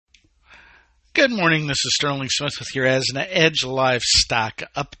Good morning, this is Sterling Smith with your Asna Edge Livestock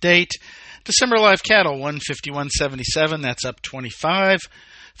Update. December live cattle, 151.77, that's up 25.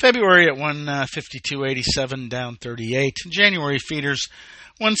 February at 152.87, down 38. January feeders,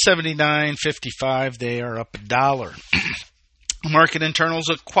 179.55, they are up $1. Market internals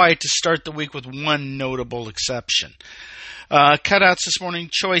look quiet to start the week with one notable exception. Cutouts this morning,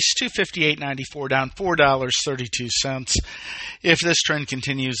 choice 258.94, down $4.32. If this trend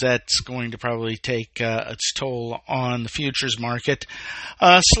continues, that's going to probably take its toll on the futures market.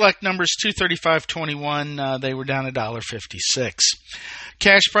 Select numbers 235.21, they were down $1.56.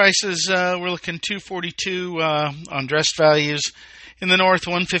 Cash prices, we're looking 242 on dressed values. In the north,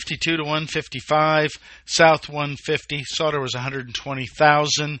 152 to 155, south 150. Slaughter was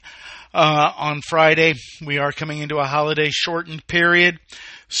 120,000 on Friday. We are coming into a holiday shortened period,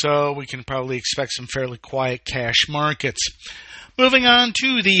 so we can probably expect some fairly quiet cash markets. Moving on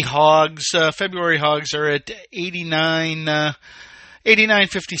to the hogs. February hogs are at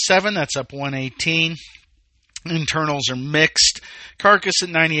 89.57. That's up 118. Internals are mixed. Carcass at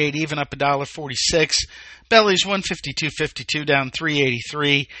 98, even up $1.46. Bellies 152.52, down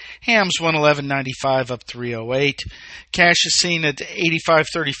 383. Hams 111.95, up 308. Cash is seen at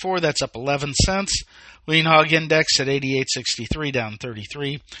 85.34, that's up 11 cents. Lean hog index at 88.63, down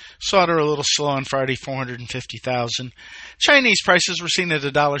 33. Slaughter a little slow on Friday, 450,000. Chinese prices were seen at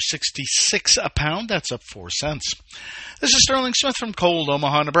 $1.66 a pound, that's up 4 cents. This is Sterling Smith from cold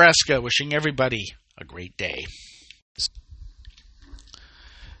Omaha, Nebraska, wishing everybody a great day.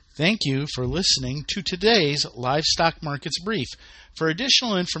 Thank you for listening to today's Livestock Markets Brief. For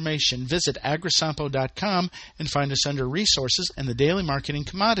additional information, visit agrisampo.com and find us under Resources and the Daily Marketing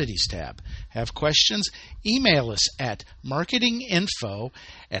Commodities tab. Have questions? Email us at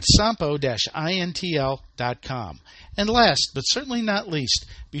marketinginfo@sampo-intl.com. And last, but certainly not least,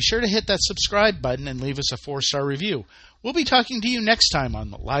 be sure to hit that subscribe button and leave us a 4-star review. We'll be talking to you next time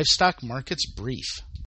on the Livestock Markets Brief.